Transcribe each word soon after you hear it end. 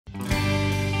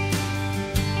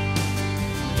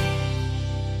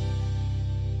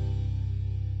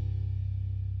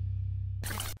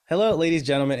Hello, ladies,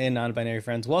 gentlemen, and non-binary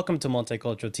friends. Welcome to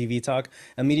Multicultural TV Talk,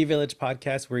 a MediaVillage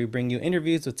podcast where we bring you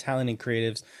interviews with talented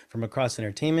creatives from across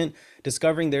entertainment,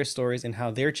 discovering their stories and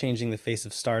how they're changing the face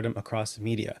of stardom across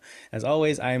media. As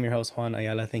always, I am your host, Juan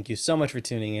Ayala. Thank you so much for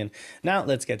tuning in. Now,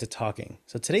 let's get to talking.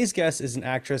 So today's guest is an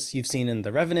actress you've seen in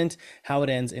The Revenant, How It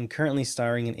Ends, and currently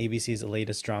starring in ABC's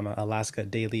latest drama, Alaska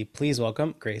Daily. Please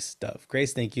welcome Grace Dove.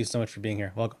 Grace, thank you so much for being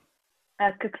here. Welcome.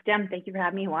 Cook's Gem, thank you for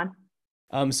having me, Juan.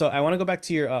 So I want to go back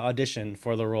to your audition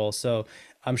for the role. So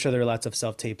I'm sure there are lots of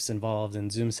self-tapes involved and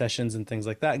Zoom sessions and things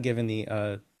like that, given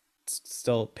the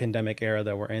still pandemic era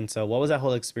that we're in. So what was that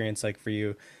whole experience like for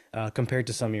you compared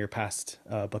to some of your past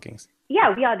bookings?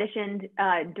 Yeah, we auditioned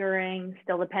during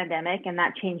still the pandemic, and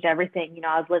that changed everything. You know,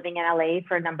 I was living in LA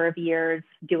for a number of years,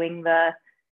 doing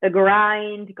the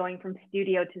grind, going from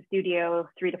studio to studio,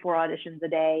 3 to 4 auditions a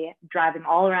day, driving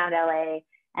all around LA,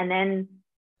 and then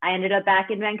I ended up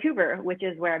back in Vancouver, which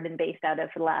is where I've been based out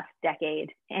of for the last decade.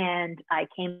 And I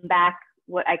came back,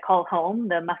 what I call home,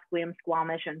 the Musqueam,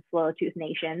 Squamish, and Tsleil-Waututh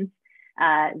Nations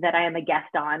that I am a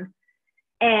guest on,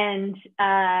 and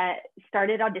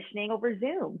started auditioning over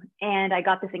Zoom. And I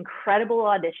got this incredible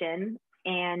audition.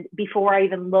 And before I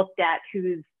even looked at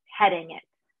who's heading it,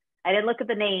 I didn't look at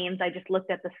the names, I just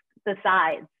looked at the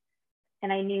sides.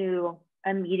 And I knew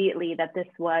immediately that this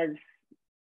was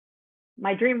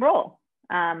my dream role.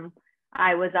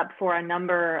 I was up for a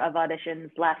number of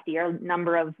auditions last year, a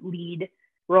number of lead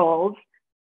roles.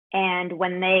 And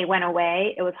when they went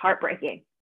away, it was heartbreaking.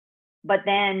 But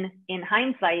then in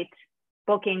hindsight,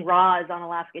 booking Roz on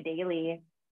Alaska Daily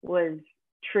was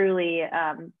truly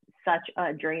such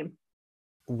a dream.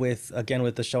 With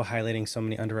the show highlighting so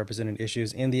many underrepresented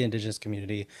issues in the Indigenous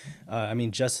community. I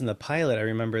mean, just in the pilot, I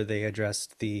remember they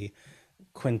addressed the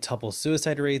quintuple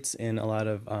suicide rates in a lot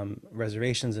of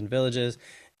reservations and villages,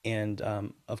 and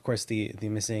of course the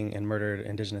missing and murdered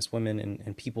Indigenous women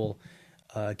and people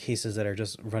cases that are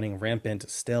just running rampant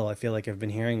still. I feel like I've been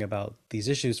hearing about these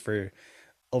issues for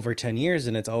over 10 years,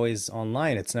 and it's always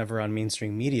online. It's never on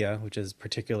mainstream media, which is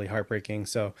particularly heartbreaking.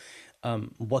 So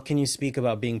what can you speak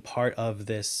about being part of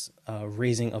this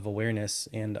raising of awareness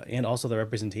and also the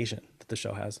representation that the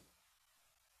show has?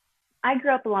 I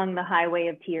grew up along the Highway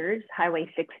of Tears, Highway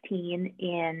 16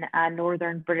 in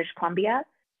northern British Columbia.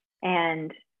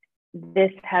 And this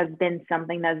has been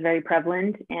something that's very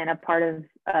prevalent and a part of,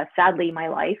 sadly, my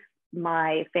life,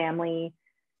 my family,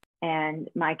 and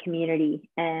my community.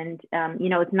 And,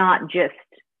 it's not just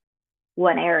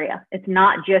one area. It's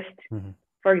not just,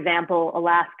 for example,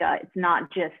 Alaska. It's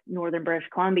not just northern British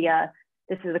Columbia.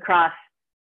 This is across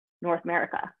North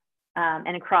America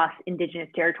and across Indigenous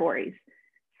territories.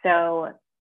 So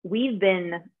we've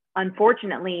been,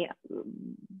 unfortunately,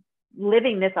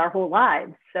 living this our whole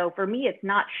lives. So for me, it's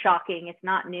not shocking. It's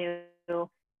not new.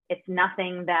 It's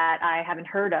nothing that I haven't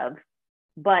heard of.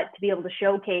 But to be able to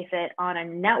showcase it on a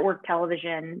network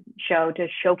television show, to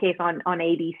showcase on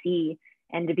ABC,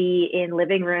 and to be in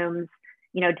living rooms,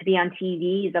 to be on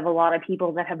TVs of a lot of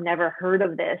people that have never heard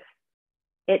of this,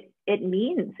 it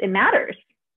matters.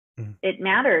 It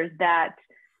matters that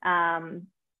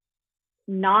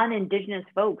non-Indigenous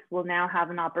folks will now have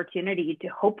an opportunity to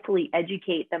hopefully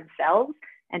educate themselves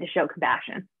and to show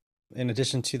compassion. In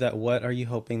addition to that, what are you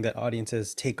hoping that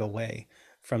audiences take away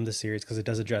from the series? Because it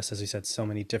does address, as you said, so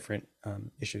many different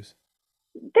issues.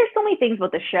 There's so many things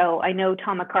about the show. I know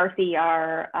Tom McCarthy,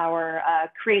 our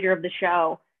creator of the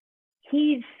show,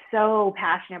 he's so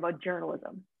passionate about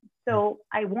journalism. So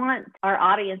I want our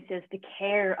audiences to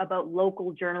care about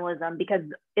local journalism, because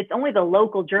it's only the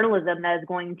local journalism that is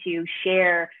going to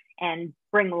share and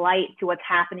bring light to what's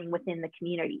happening within the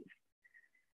communities.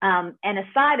 And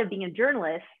aside of being a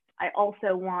journalist, I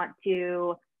also want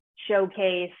to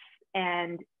showcase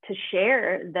and to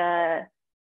share the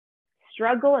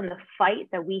struggle and the fight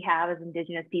that we have as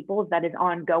Indigenous peoples that is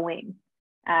ongoing.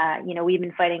 We've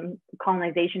been fighting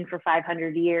colonization for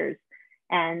 500 years.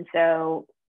 And so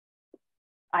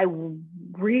I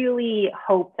really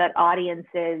hope that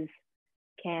audiences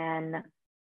can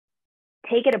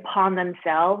take it upon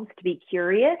themselves to be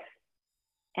curious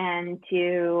and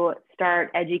to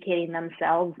start educating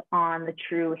themselves on the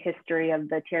true history of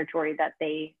the territory that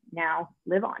they now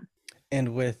live on.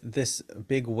 And with this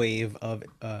big wave of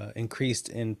increased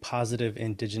in positive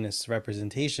Indigenous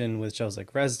representation with shows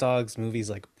like Res Dogs, movies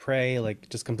like Prey, like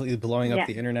just completely blowing up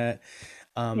the internet,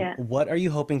 what are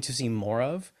you hoping to see more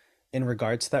of in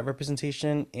regards to that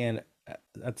representation? And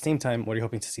at the same time, what are you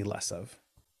hoping to see less of?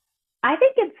 I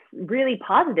think it's really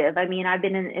positive. I mean, I've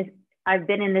been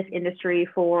in this industry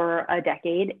for a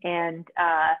decade, and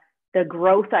the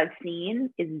growth I've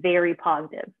seen is very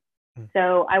positive.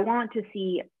 So I want to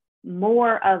see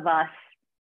more of us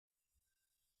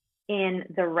in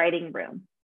the writing room.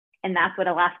 And that's what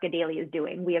Alaska Daily is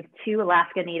doing. We have 2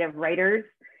 Alaska Native writers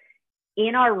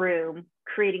in our room,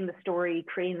 creating the story,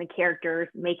 creating the characters,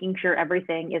 making sure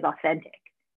everything is authentic.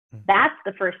 That's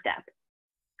the first step.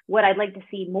 What I'd like to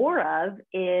see more of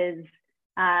is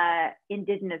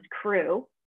Indigenous crew,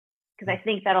 because I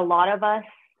think that a lot of us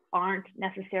aren't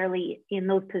necessarily in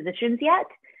those positions yet,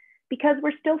 because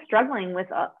we're still struggling with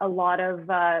a lot of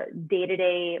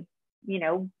day-to-day,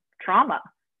 trauma.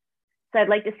 So I'd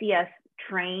like to see us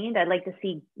trained. I'd like to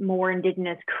see more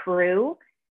Indigenous crew.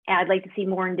 I'd like to see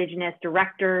more Indigenous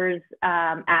directors,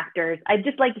 actors. I'd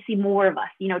just like to see more of us,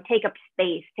 take up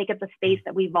the space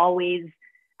that we've always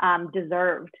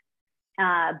deserved.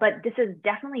 But this is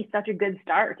definitely such a good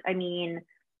start. I mean,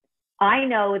 I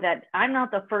know that I'm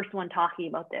not the first one talking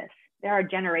about this. There are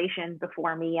generations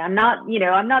before me. I'm not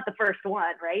the first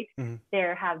one, right? Mm-hmm.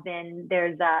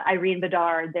 There's Irene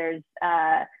Bedard, there's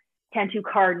Tentu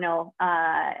Cardinal,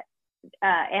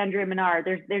 Andrea Menard.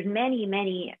 There's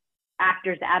many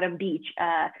actors, Adam Beach.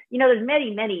 There's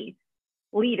many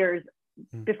leaders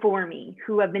before me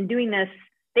who have been doing this.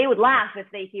 They would laugh if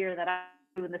they hear that I'm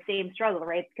doing the same struggle,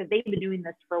 right? Because they've been doing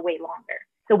this for way longer.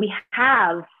 So we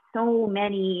have so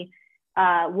many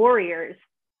warriors,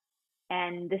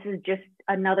 and this is just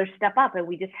another step up, and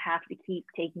we just have to keep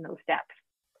taking those steps.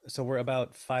 So we're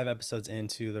about 5 episodes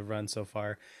into the run so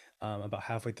far, about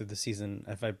halfway through the season.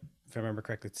 If I remember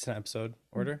correctly, it's 10 episode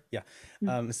order. Yeah.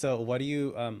 So what are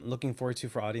you looking forward to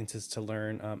for audiences to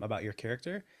learn about your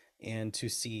character and to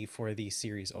see for the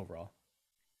series overall?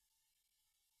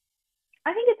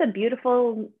 I think it's a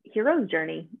beautiful hero's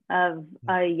journey of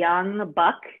a young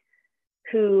buck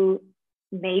who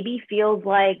maybe feels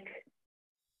like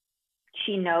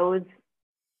she knows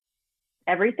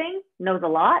everything, knows a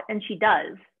lot, and she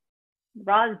does.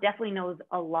 Roz definitely knows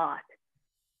a lot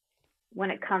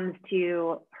when it comes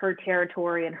to her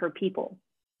territory and her people.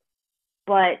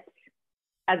 But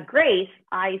as Grace,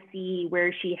 I see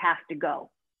where she has to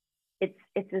go. It's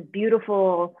this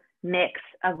beautiful mix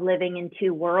of living in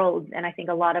 2 worlds, and I think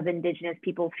a lot of Indigenous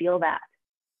people feel that.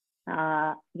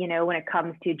 When it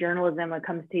comes to journalism, when it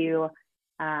comes to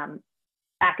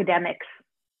academics,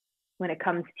 when it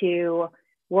comes to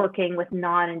working with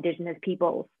non-Indigenous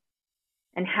peoples,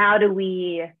 and how do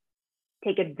we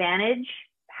take advantage?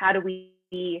 How do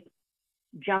we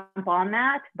jump on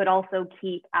that, but also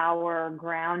keep our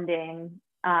grounding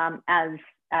as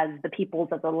the peoples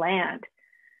of the land?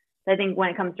 So I think when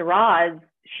it comes to Roz,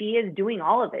 she is doing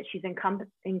all of it. She's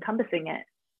encompassing it.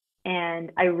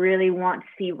 And I really want to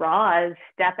see Roz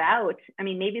step out. I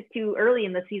mean, maybe it's too early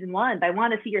in the season 1, but I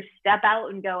want to see her step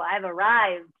out and go, I've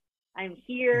arrived. I'm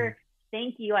here.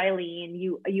 Thank you, Eileen.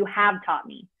 You have taught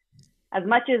me. As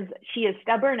much as she is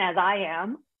stubborn as I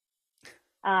am,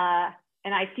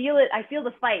 and I feel it. I feel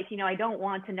the fight. I don't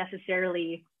want to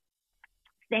necessarily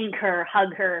thank her,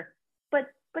 hug her, but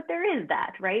there is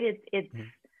that, right? It's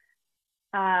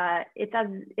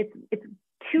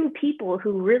 2 people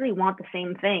who really want the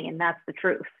same thing, and that's the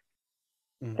truth.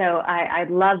 So I'd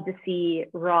love to see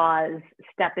Roz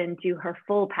step into her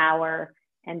full power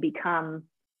and become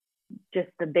just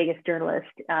the biggest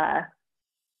journalist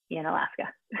in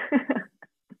Alaska.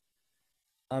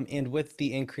 And with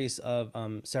the increase of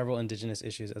several Indigenous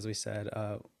issues, as we said,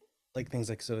 like things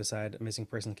like suicide, missing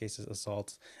person cases,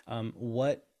 assaults,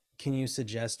 what can you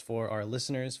suggest for our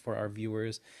listeners, for our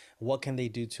viewers? What can they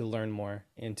do to learn more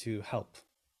and to help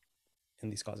in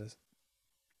these causes?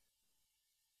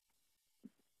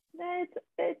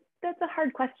 That's a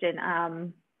hard question.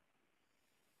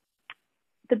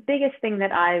 The biggest thing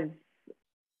that I've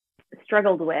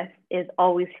struggled with is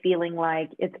always feeling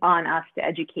like it's on us to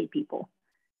educate people.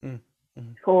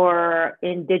 For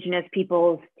Indigenous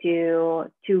peoples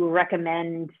to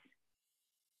recommend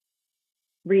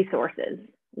resources,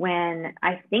 when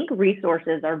I think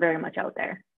resources are very much out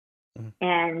there.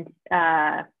 And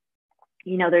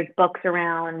there's books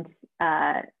around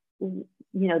the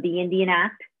Indian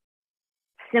Act.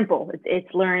 Simple.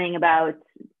 It's learning about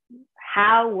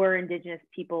how were Indigenous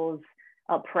peoples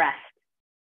oppressed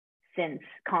since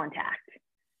contact.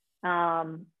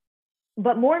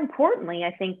 But more importantly,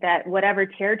 I think that whatever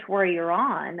territory you're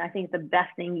on, I think the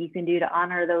best thing you can do to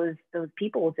honor those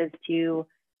peoples is to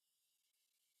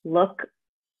look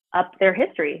up their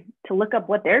history, to look up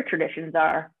what their traditions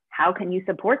are. How can you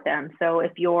support them? So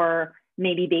if you're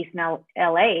maybe based in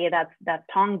LA, that's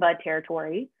Tongva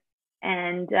territory,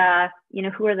 and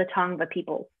who are the Tongva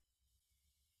people?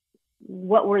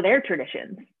 What were their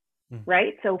traditions,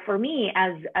 right? So for me,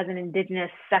 as an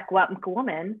Indigenous Secwepemc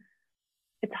woman,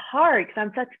 it's hard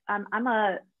because I'm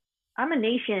a I'm a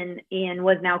nation in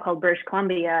what's now called British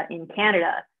Columbia in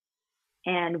Canada,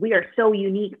 and we are so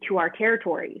unique to our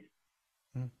territories.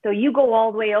 So you go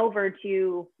all the way over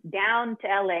to down to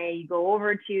LA, you go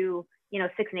over to,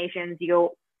 Six Nations, you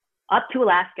go up to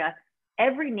Alaska.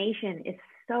 Every nation is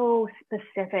so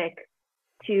specific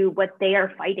to what they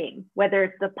are fighting, whether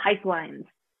it's the pipelines,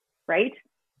 right?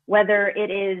 Whether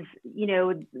it is,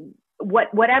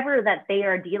 whatever that they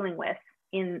are dealing with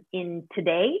in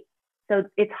today. So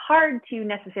it's hard to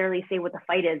necessarily say what the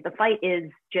fight is. The fight is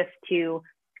just to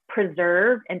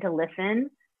preserve and to listen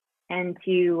and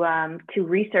to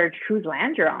research whose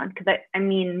land you're on. Because I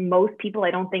mean, most people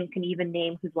I don't think can even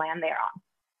name whose land they're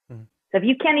on. So if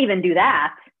you can't even do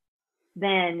that,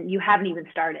 then you haven't even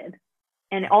started.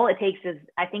 And all it takes is,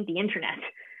 I think, the internet,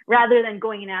 rather than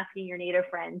going and asking your Native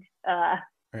friend,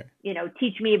 right.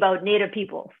 Teach me about Native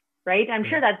peoples, right? I'm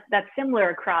sure that's similar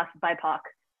across BIPOC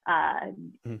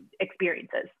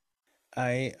experiences.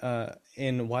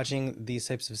 In watching these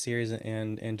types of series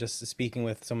and just speaking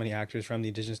with so many actors from the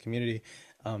Indigenous community,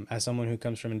 as someone who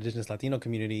comes from an Indigenous Latino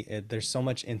community, there's so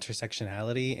much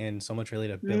intersectionality and so much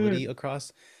relatability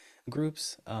across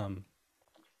groups. And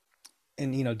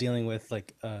dealing with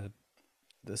like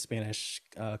the Spanish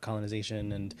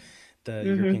colonization and the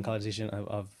European colonization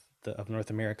of North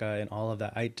America and all of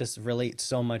that. I just relate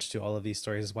so much to all of these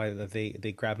stories. Is why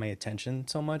they grab my attention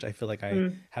so much. I feel like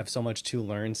I have so much to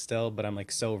learn still, but I'm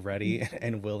like so ready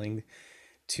and willing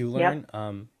to learn.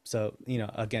 Yep. So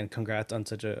again, congrats on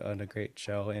such a great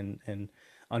show and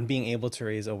on being able to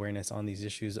raise awareness on these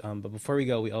issues. But before we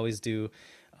go, we always do,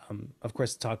 of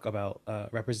course, talk about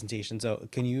representation. So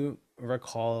can you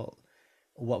recall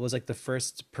what was like the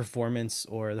first performance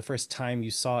or the first time you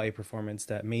saw a performance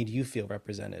that made you feel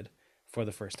represented for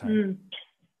the first time?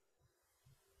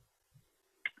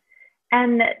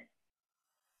 And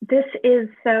this is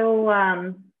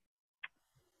so,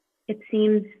 it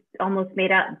seems almost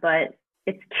made up, but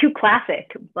it's too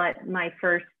classic. But my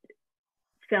first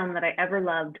film that I ever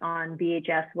loved on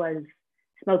VHS was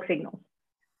Smoke Signals.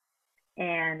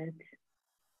 And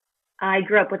I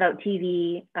grew up without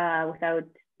TV, without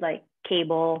like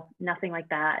cable, nothing like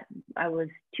that. I was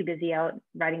too busy out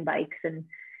riding bikes. And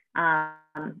I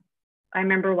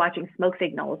remember watching Smoke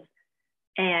Signals,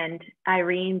 and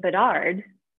Irene Bedard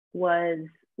was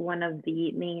one of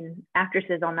the main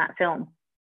actresses on that film.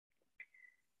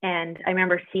 And I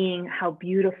remember seeing how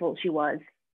beautiful she was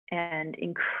and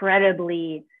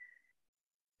incredibly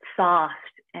soft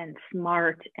and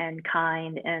smart and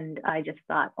kind. And I just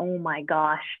thought, oh my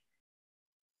gosh,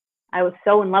 I was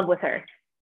so in love with her.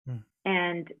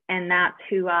 And that's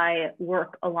who I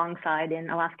work alongside in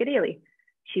Alaska Daily.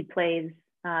 She plays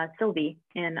Sylvie,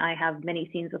 and I have many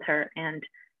scenes with her. And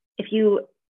if you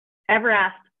ever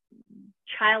asked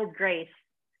Child Grace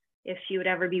if she would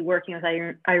ever be working with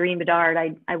Irene Bedard,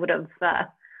 I would have, I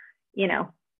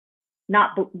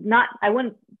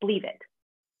wouldn't believe it.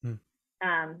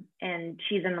 And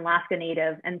she's an Alaska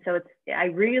Native. And so I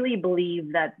really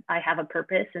believe that I have a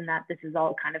purpose and that this is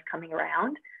all kind of coming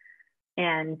around.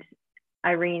 And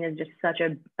Irene is just such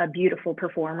a beautiful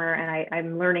performer, and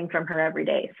I'm learning from her every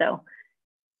day. So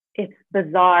it's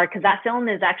bizarre because that film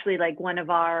is actually like one of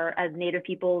our, as Native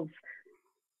peoples,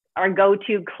 our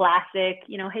go-to classic,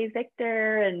 Hey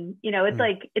Victor. And, it's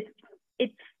like,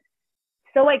 it's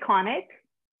so iconic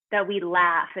that we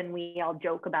laugh and we all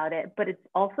joke about it, but it's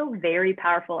also very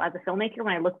powerful as a filmmaker.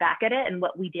 When I look back at it and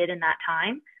what we did in that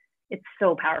time, it's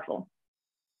so powerful.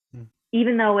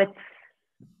 Even though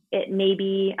it may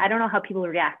be, I don't know how people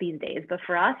react these days, but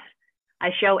for us, I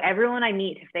show everyone I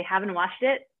meet, if they haven't watched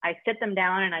it, I sit them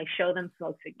down and I show them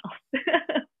Smoke Signals.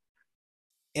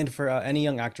 And for any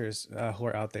young actors who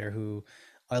are out there who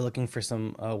are looking for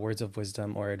some words of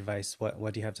wisdom or advice,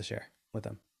 what do you have to share with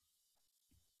them?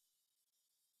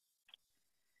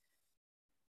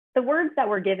 The words that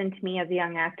were given to me as a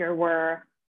young actor were,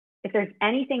 if there's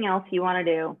anything else you want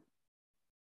to do,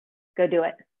 go do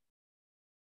it.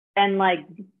 And like,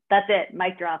 that's it,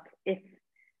 mic drop. If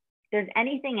there's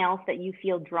anything else that you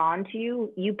feel drawn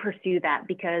to, you pursue that,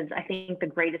 because I think the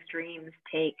greatest dreams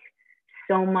take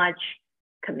so much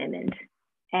commitment.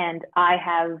 And I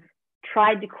have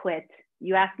tried to quit.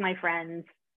 You ask my friends,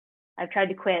 I've tried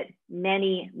to quit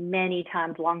many, many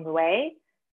times along the way.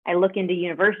 I look into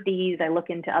universities, I look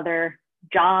into other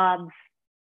jobs,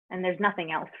 and there's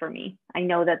nothing else for me. I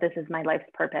know that this is my life's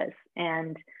purpose.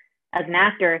 And as an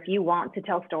actor, if you want to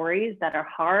tell stories that are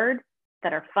hard,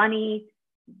 that are funny,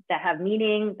 that have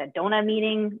meaning, that don't have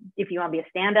meaning, if you want to be a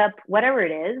stand-up, whatever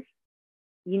it is,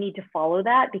 you need to follow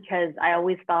that, because I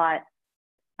always thought,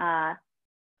 I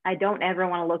don't ever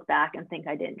want to look back and think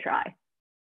I didn't try.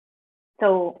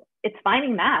 So it's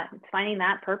finding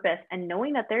that purpose and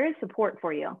knowing that there is support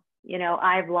for you. You know,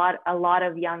 I have a lot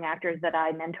of young actors that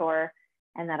I mentor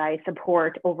and that I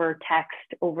support over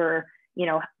text, over, you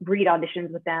know, read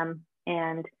auditions with them.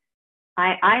 And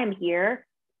I am here,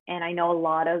 and I know a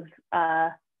lot of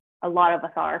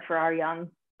us are for our young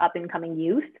up and coming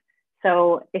youth.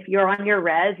 So if you're on your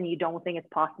res and you don't think it's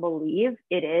possible to leave,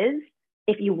 it is.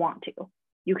 If you want to,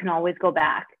 you can always go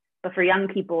back. But for young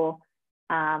people,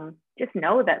 just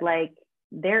know that like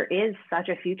there is such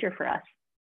a future for us.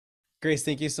 Grace,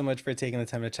 thank you so much for taking the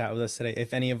time to chat with us today.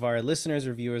 If any of our listeners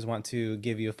or viewers want to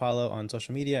give you a follow on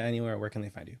social media anywhere, where can they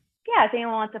find you? Yeah, if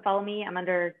anyone wants to follow me, I'm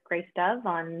under Grace Dove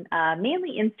on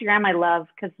mainly Instagram. I love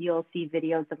because you'll see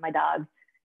videos of my dog,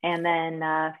 and then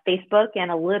Facebook and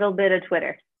a little bit of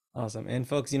Twitter. Awesome. And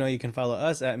folks, you know, you can follow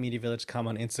us at MediaVillage.com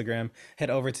on Instagram. Head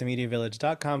over to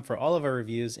MediaVillage.com for all of our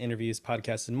reviews, interviews,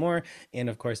 podcasts, and more. And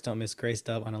of course, don't miss Grace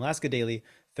Dove on Alaska Daily,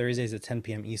 Thursdays at 10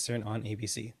 p.m. Eastern on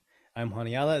ABC. I'm Juan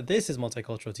Ayala. This is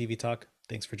Multicultural TV Talk.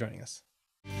 Thanks for joining us.